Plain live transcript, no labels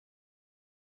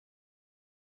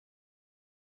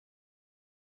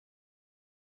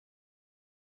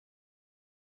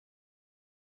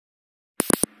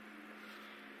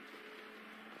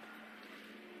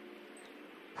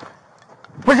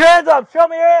Put your hands up. Show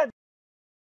me your hands.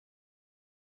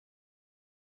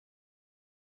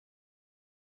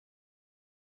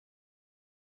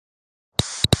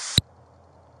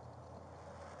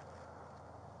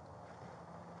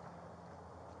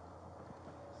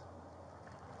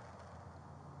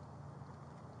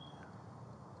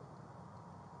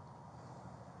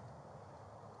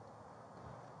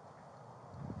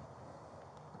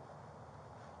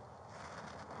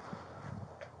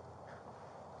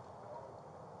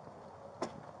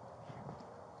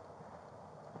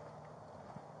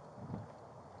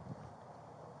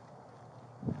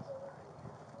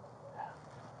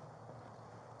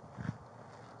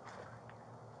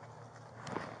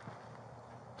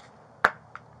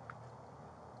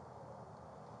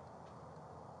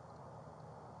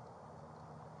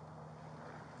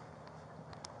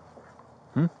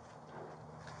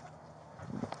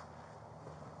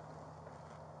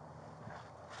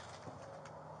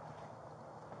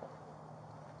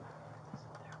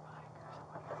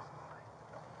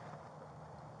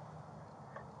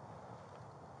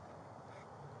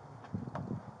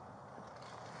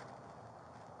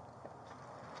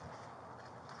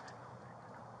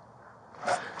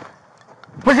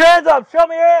 Put your hands up. Show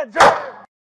me your hands.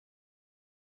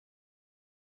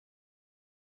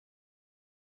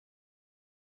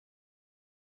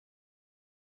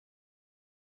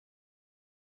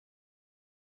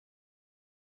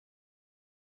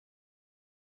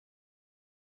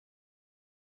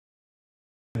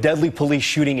 Deadly police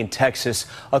shooting in Texas,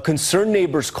 a concerned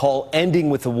neighbor's call ending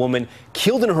with a woman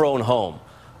killed in her own home.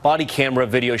 Body camera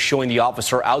video showing the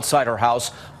officer outside her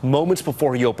house moments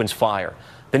before he opens fire.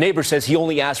 The neighbor says he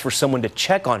only asked for someone to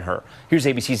check on her. Here's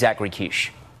ABC's Zachary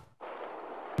Quiche.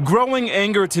 Growing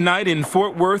anger tonight in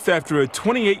Fort Worth after a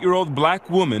 28-year-old black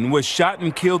woman was shot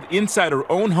and killed inside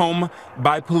her own home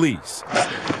by police.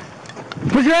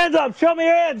 Put your hands up. Show me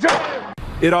your hands.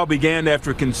 It all began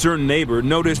after a concerned neighbor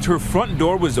noticed her front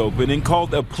door was open and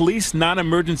called a police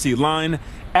non-emergency line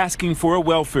asking for a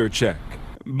welfare check.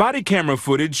 Body camera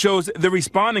footage shows the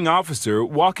responding officer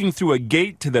walking through a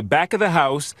gate to the back of the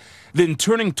house, then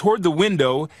turning toward the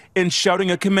window and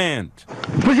shouting a command.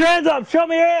 Put your hands up. Show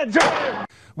me your hands.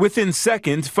 Within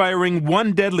seconds, firing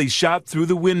one deadly shot through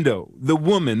the window. The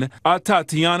woman,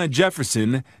 Atatiana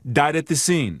Jefferson, died at the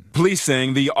scene. Police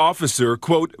saying the officer,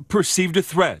 quote, perceived a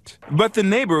threat. But the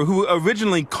neighbor who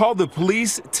originally called the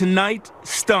police tonight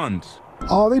stunned.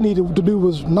 All they needed to do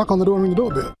was knock on the door and ring the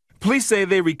doorbell. Police say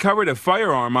they recovered a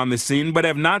firearm on the scene, but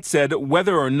have not said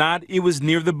whether or not it was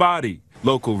near the body.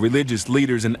 Local religious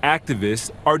leaders and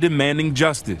activists are demanding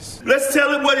justice. Let's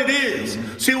tell it what it is.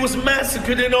 She was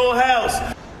massacred in her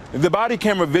house. The body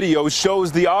camera video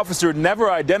shows the officer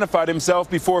never identified himself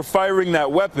before firing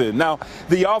that weapon. Now,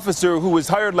 the officer who was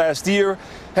hired last year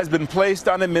has been placed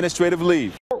on administrative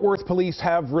leave. Fort Worth police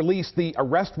have released the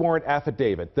arrest warrant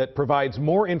affidavit that provides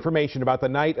more information about the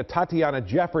night Atatiana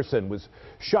Jefferson was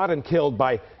shot and killed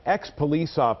by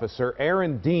ex-police officer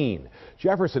Aaron Dean.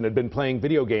 Jefferson had been playing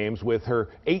video games with her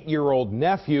 8-year-old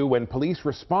nephew when police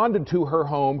responded to her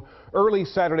home early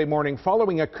Saturday morning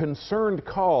following a concerned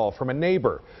call from a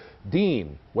neighbor.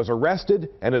 Dean was arrested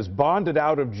and is bonded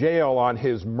out of jail on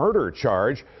his murder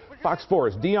charge. Fox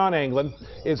 4's Dion Anglin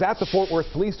is at the Fort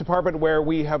Worth Police Department, where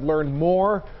we have learned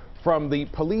more from the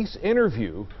police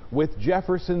interview with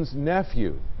Jefferson's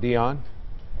nephew. Dion?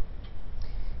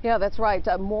 Yeah, that's right.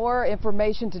 More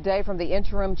information today from the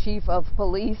interim chief of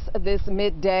police this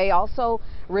midday. Also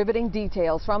riveting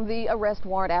details from the arrest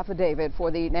warrant affidavit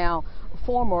for the now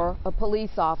former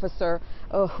police officer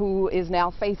who is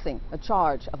now facing a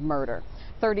charge of murder.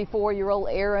 34-year-old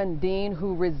Aaron Dean,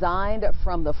 who resigned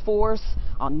from the force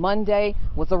on Monday,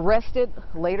 was arrested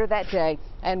later that day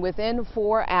and within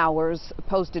 4 hours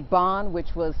posted bond,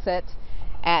 which was set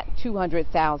at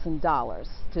 $200,000.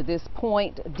 To this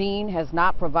point, Dean has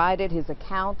not provided his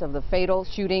account of the fatal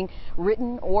shooting,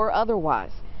 written or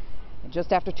otherwise.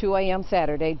 Just after 2 a.m.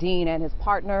 Saturday, Dean and his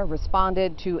partner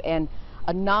responded to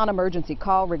a non-emergency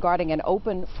call regarding an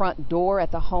open front door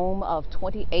at the home of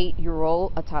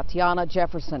 28-year-old Atatiana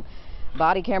Jefferson.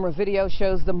 Body camera video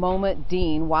shows the moment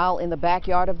Dean, while in the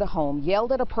backyard of the home,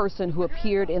 yelled at a person who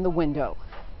appeared in the window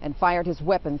and fired his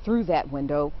weapon through that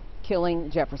window, killing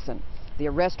Jefferson. The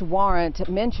arrest warrant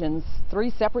mentions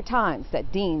 3 separate times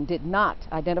that Dean did not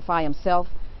identify himself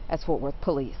as Fort Worth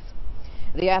police.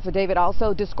 The affidavit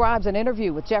also describes an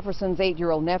interview with Jefferson's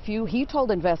 8-year-old nephew. He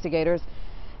told investigators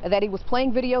that he was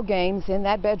playing video games in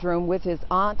that bedroom with his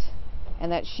aunt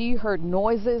and that she heard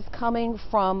noises coming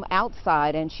from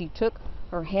outside and she took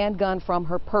her handgun from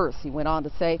her purse. He went on to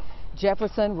say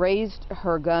Jefferson raised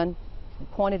her gun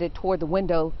and pointed it toward the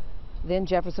window Then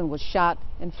Jefferson was shot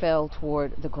and fell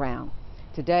toward the ground.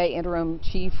 Today, Interim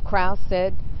Chief Krause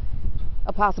said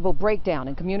a possible breakdown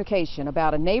in communication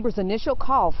about a neighbor's initial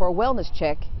call for a wellness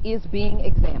check is being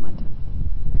examined.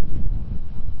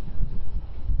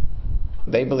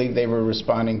 They believe they were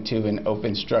responding to an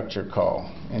open structure call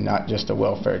and not just a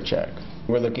welfare check.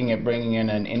 We're looking at bringing in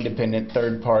an independent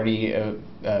third-party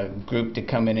group to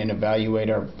come in and evaluate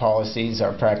our policies,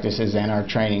 our practices, and our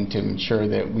training to ensure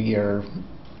that we are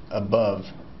above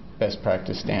best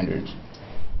practice standards.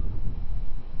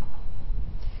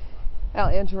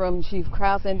 Now, Interim Chief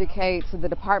Krause indicates the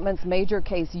department's major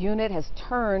case unit has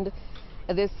turned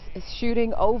this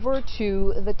shooting over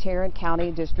to the Tarrant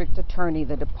County District Attorney.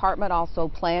 The department also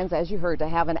plans, as you heard, to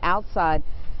have an outside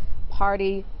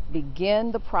party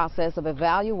begin the process of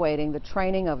evaluating the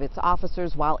training of its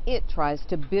officers while it tries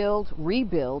to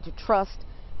rebuild trust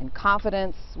and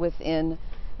confidence within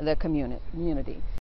the community.